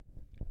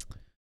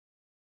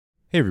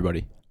Hey,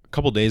 everybody. A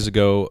couple days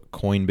ago,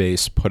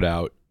 Coinbase put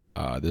out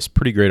this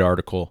pretty great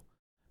article,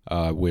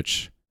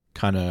 which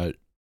kind of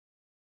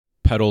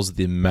peddles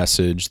the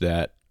message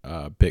that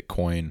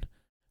Bitcoin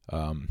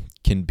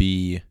can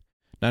be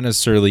not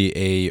necessarily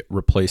a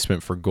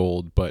replacement for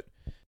gold, but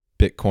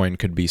Bitcoin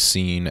could be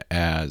seen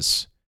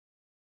as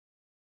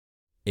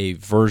a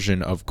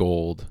version of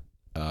gold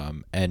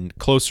and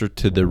closer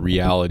to the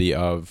reality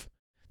of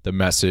the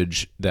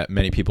message that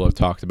many people have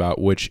talked about,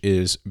 which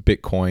is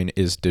Bitcoin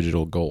is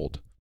digital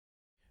gold.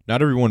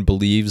 Not everyone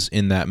believes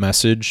in that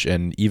message,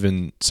 and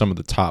even some of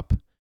the top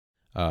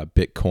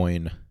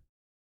Bitcoin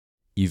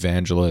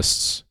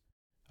evangelists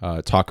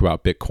talk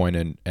about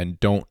Bitcoin and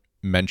don't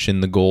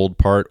mention the gold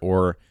part,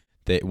 or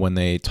when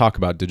they talk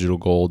about digital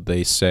gold,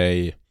 they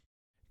say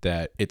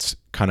that it's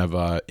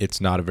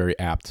it's not a very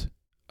apt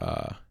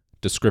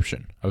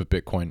description of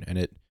Bitcoin,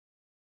 and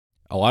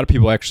a lot of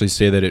people actually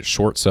say that it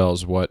short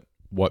sells what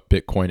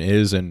Bitcoin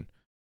is and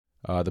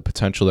the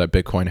potential that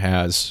Bitcoin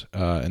has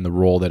and the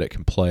role that it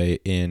can play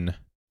in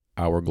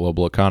our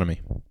global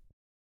economy.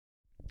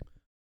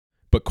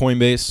 But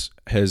Coinbase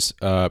has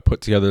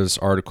put together this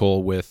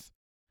article with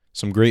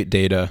some great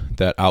data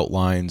that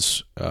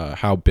outlines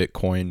how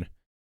Bitcoin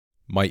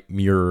might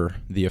mirror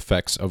the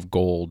effects of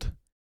gold,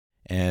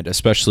 and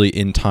especially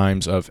in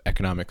times of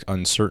economic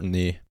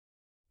uncertainty,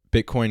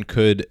 Bitcoin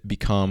could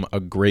become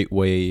a great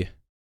way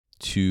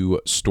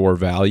to store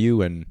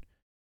value and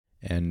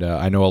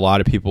I know a lot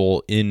of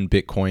people in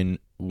Bitcoin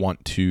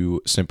want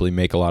to simply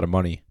make a lot of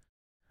money.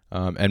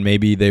 And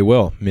maybe they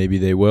will,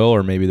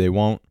 or maybe they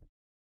won't.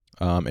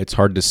 It's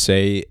hard to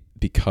say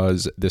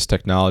because this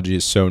technology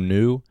is so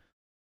new.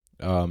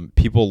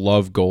 People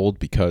love gold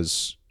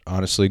because,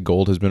 honestly,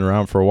 gold has been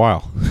around for a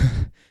while.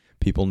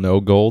 People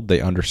know gold.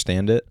 They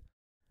understand it.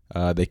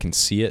 They can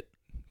see it.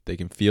 They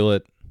can feel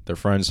it. Their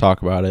friends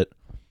talk about it.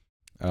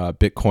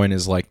 Bitcoin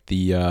is like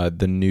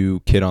the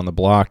new kid on the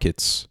block.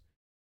 It's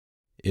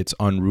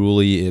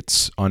unruly,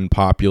 it's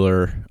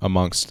unpopular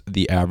amongst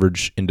the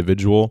average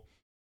individual,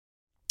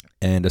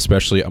 and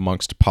especially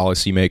amongst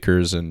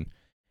policymakers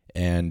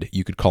and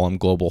you could call them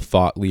global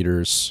thought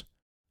leaders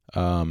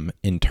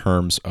in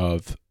terms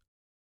of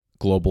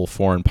global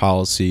foreign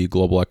policy,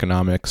 global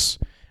economics.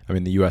 I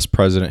mean, the U.S.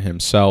 president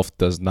himself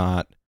does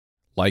not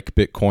like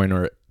Bitcoin,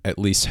 or at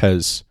least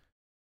has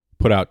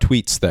put out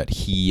tweets that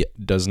he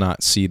does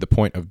not see the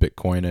point of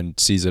Bitcoin and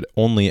sees it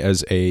only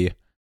as a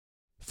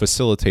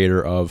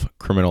facilitator of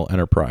criminal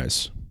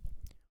enterprise.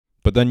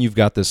 But then you've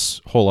got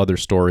this whole other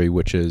story,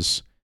 which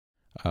is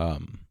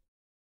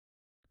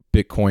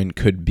Bitcoin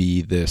could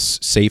be this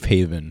safe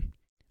haven,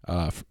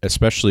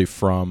 especially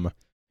from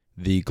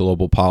the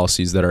global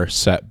policies that are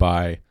set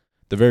by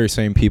the very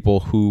same people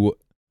who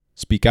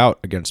speak out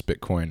against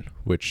Bitcoin,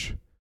 which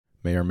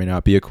may or may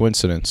not be a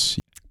coincidence.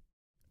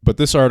 But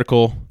this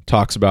article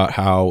talks about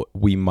how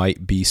we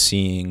might be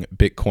seeing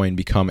Bitcoin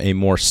become a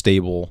more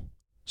stable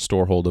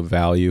storehold of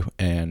value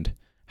and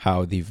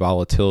how the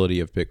volatility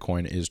of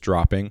Bitcoin is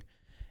dropping.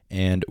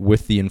 And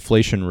with the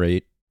inflation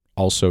rate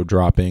also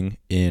dropping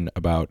in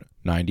about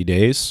 90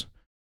 days,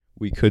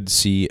 we could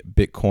see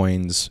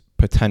Bitcoin's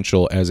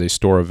potential as a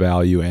store of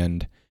value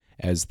and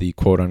as the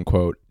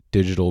quote-unquote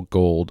digital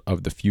gold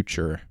of the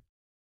future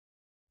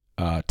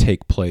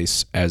take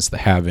place, as the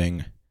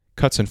halving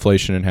cuts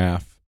inflation in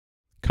half,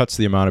 cuts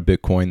the amount of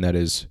Bitcoin that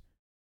is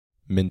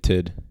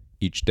minted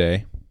each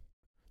day.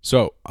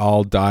 So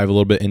I'll dive a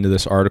little bit into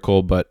this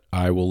article, but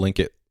I will link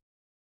it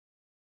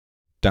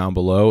down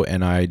below,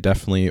 and I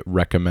definitely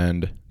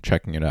recommend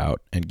checking it out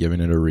and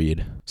giving it a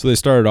read. So they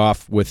started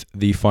off with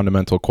the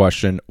fundamental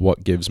question,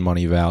 what gives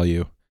money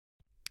value?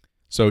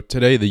 So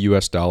today the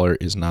US dollar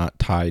is not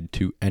tied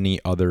to any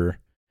other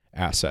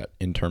asset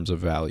in terms of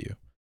value.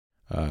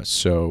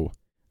 So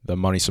the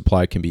money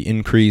supply can be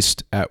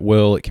increased at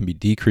will, it can be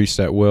decreased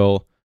at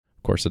will.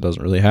 Of course, it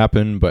doesn't really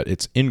happen, but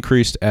it's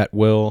increased at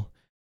will.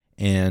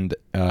 And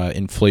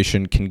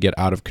inflation can get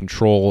out of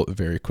control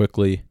very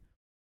quickly.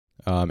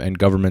 And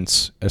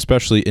governments,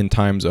 especially in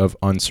times of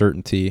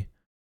uncertainty,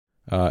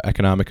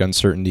 economic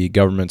uncertainty,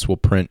 governments will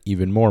print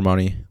even more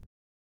money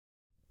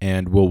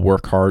and will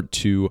work hard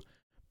to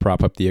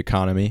prop up the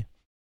economy.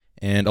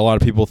 And a lot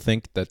of people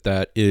think that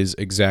that is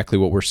exactly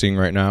what we're seeing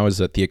right now, is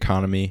that the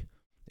economy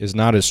is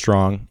not as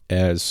strong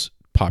as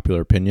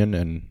popular opinion,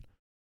 and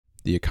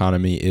the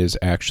economy is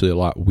actually a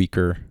lot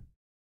weaker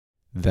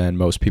than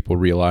most people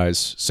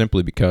realize,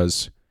 simply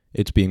because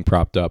it's being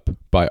propped up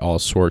by all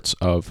sorts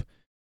of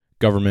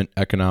government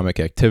economic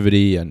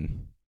activity,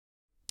 and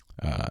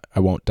I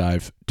won't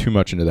dive too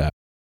much into that.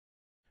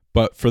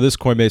 But for this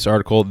Coinbase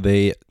article,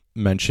 they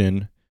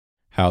mention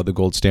how the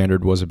gold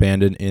standard was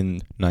abandoned in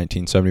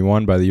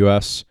 1971 by the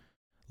U.S.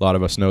 A lot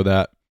of us know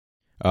that.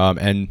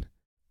 And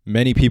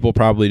many people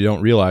probably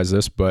don't realize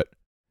this, but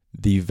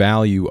the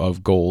value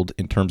of gold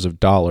in terms of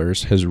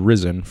dollars has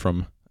risen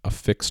from a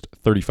fixed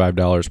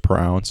 $35 per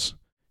ounce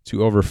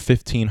to over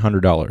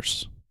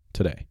 $1,500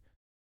 today.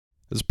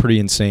 This is a pretty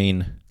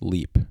insane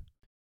leap.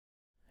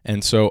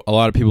 And so a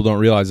lot of people don't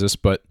realize this,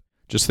 but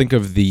just think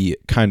of the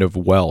kind of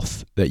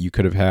wealth that you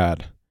could have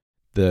had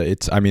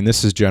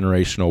This is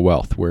generational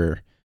wealth,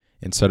 where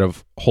instead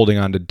of holding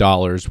on to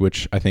dollars,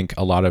 which I think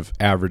a lot of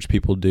average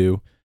people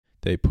do,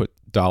 they put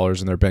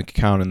dollars in their bank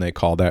account and they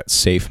call that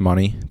safe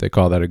money. They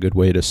call that a good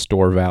way to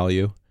store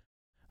value.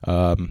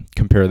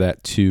 Compare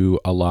that to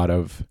a lot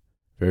of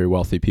very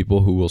wealthy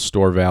people who will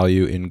store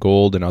value in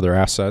gold and other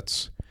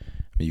assets.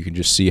 You can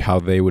just see how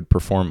they would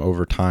perform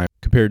over time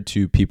compared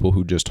to people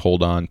who just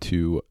hold on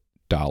to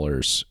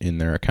dollars in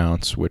their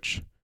accounts,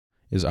 which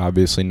is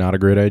obviously not a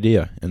great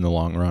idea in the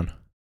long run.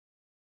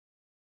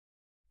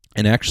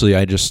 And actually,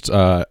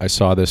 I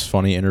saw this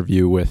funny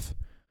interview with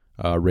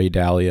Ray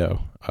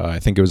Dalio. I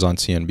think it was on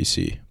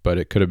CNBC, but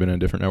it could have been a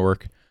different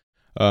network.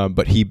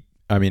 But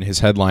his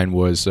headline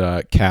was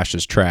 "Cash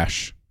is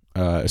trash,"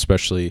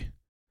 especially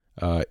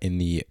in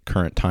the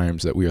current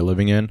times that we are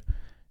living in.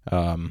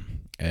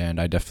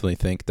 And I definitely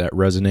think that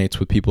resonates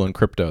with people in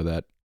crypto,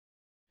 that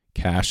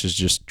cash is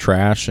just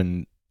trash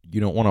and you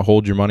don't want to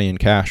hold your money in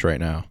cash right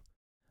now.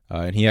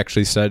 And he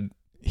actually said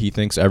he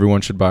thinks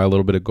everyone should buy a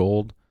little bit of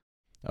gold.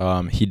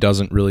 He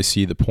doesn't really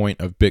see the point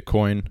of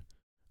Bitcoin.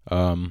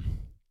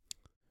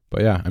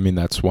 But yeah,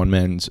 that's one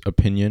man's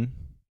opinion.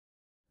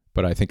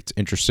 But I think it's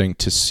interesting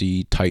to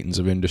see titans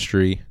of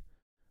industry,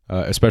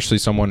 especially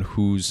someone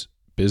whose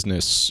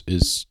business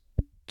is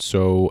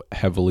so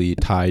heavily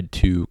tied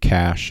to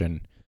cash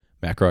and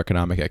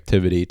macroeconomic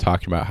activity,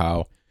 talking about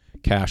how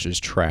cash is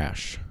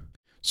trash.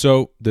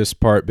 So this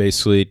part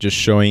basically just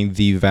showing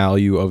the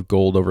value of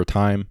gold over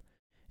time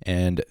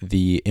and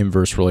the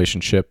inverse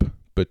relationship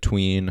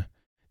between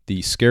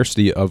the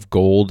scarcity of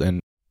gold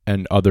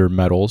and other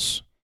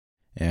metals.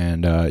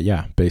 And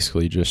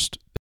basically just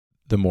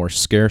the more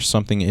scarce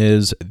something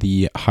is,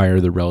 the higher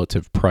the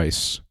relative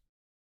price.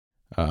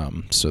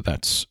 So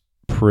that's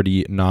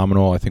pretty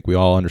nominal. I think we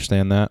all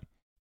understand that.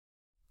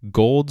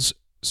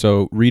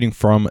 So reading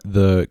from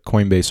the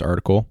Coinbase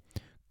article,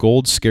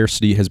 gold's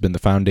scarcity has been the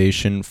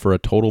foundation for a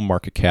total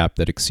market cap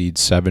that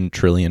exceeds $7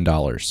 trillion,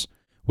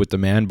 with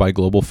demand by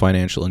global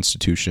financial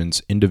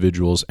institutions,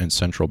 individuals, and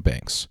central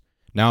banks.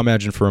 Now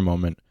imagine for a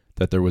moment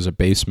that there was a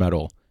base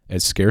metal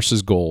as scarce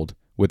as gold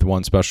with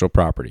one special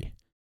property: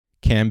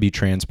 can be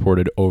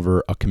transported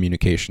over a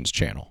communications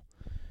channel.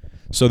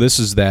 So this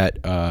is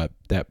that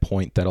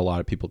point that a lot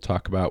of people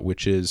talk about,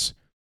 which is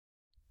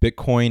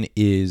Bitcoin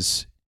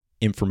is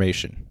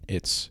information.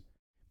 It's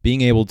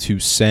being able to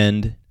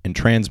send and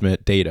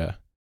transmit data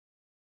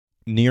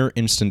near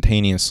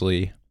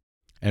instantaneously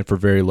and for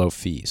very low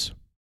fees.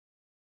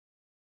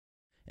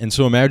 And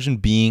so imagine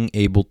being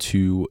able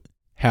to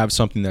have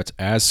something that's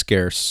as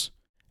scarce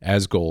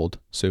as gold.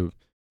 So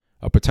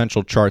a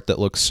potential chart that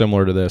looks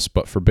similar to this,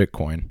 but for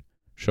Bitcoin,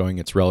 showing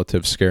its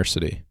relative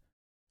scarcity,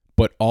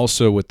 but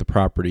also with the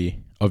property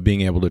of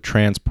being able to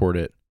transport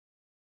it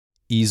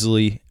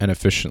easily and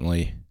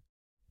efficiently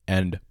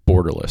and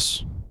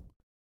borderless.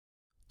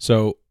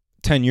 So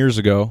 10 years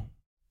ago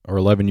or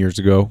 11 years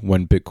ago,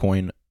 when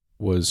Bitcoin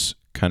was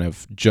kind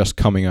of just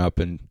coming up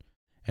and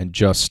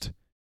just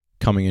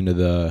coming into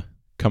the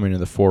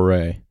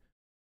foray,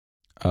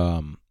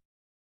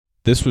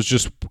 this was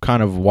just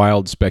kind of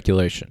wild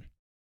speculation.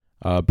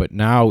 But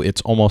now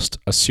it's almost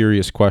a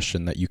serious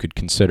question that you could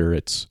consider.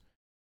 It's,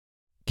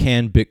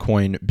 can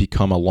Bitcoin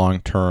become a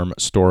long-term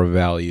store of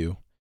value?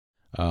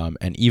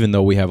 And even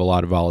though we have a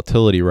lot of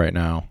volatility right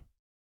now,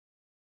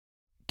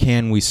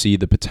 can we see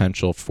the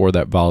potential for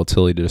that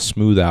volatility to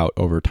smooth out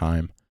over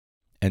time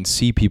and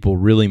see people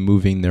really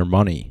moving their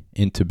money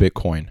into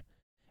Bitcoin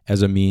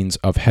as a means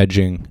of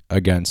hedging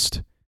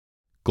against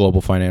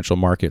global financial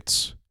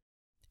markets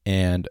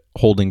and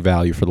holding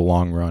value for the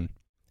long run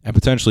and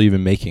potentially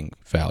even making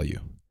value?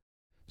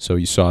 So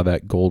you saw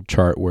that gold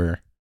chart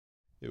where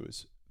it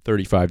was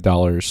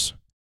 $35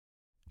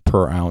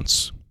 per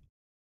ounce.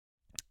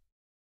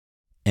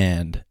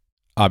 And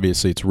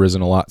obviously it's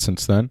risen a lot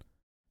since then.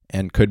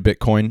 And could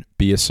Bitcoin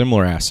be a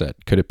similar asset?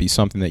 Could it be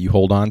something that you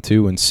hold on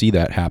to and see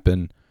that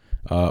happen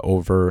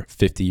over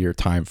 50-year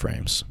time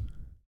frames?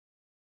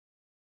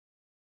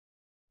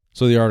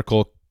 So the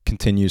article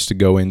continues to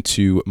go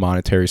into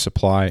monetary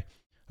supply.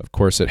 Of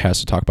course, it has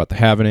to talk about the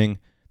halving.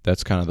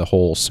 That's kind of the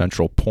whole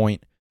central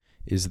point,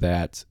 is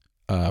that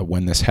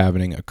when this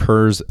halving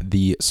occurs,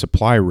 the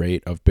supply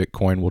rate of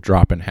Bitcoin will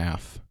drop in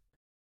half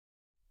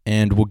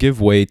and will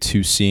give way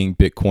to seeing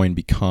Bitcoin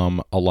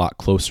become a lot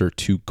closer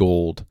to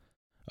gold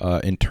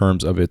in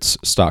terms of its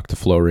stock to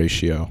flow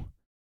ratio.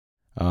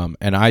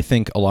 And I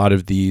think a lot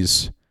of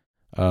these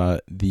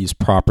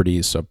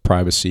properties of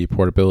privacy,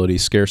 portability,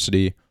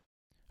 scarcity,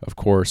 of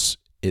course,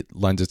 it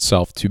lends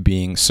itself to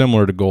being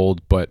similar to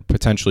gold, but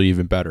potentially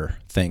even better,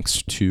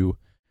 thanks to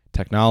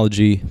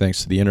technology,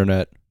 thanks to the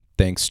internet,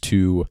 thanks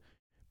to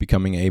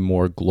becoming a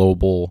more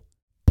global,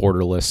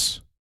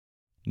 borderless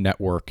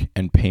network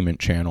and payment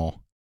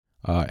channel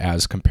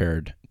as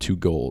compared to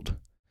gold.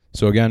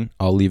 So again,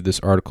 I'll leave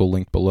this article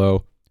linked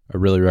below. I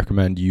really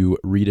recommend you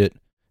read it,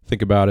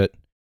 think about it,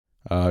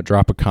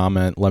 drop a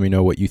comment, let me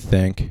know what you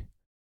think.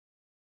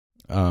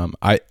 I'm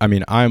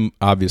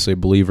obviously a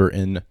believer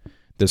in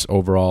this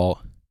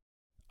overall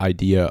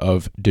idea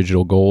of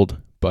digital gold,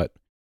 but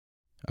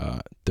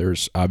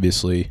There's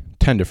obviously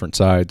 10 different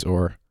sides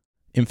or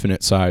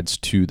infinite sides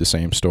to the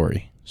same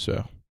story.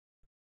 So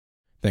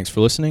thanks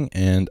for listening,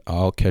 and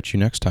I'll catch you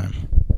next time.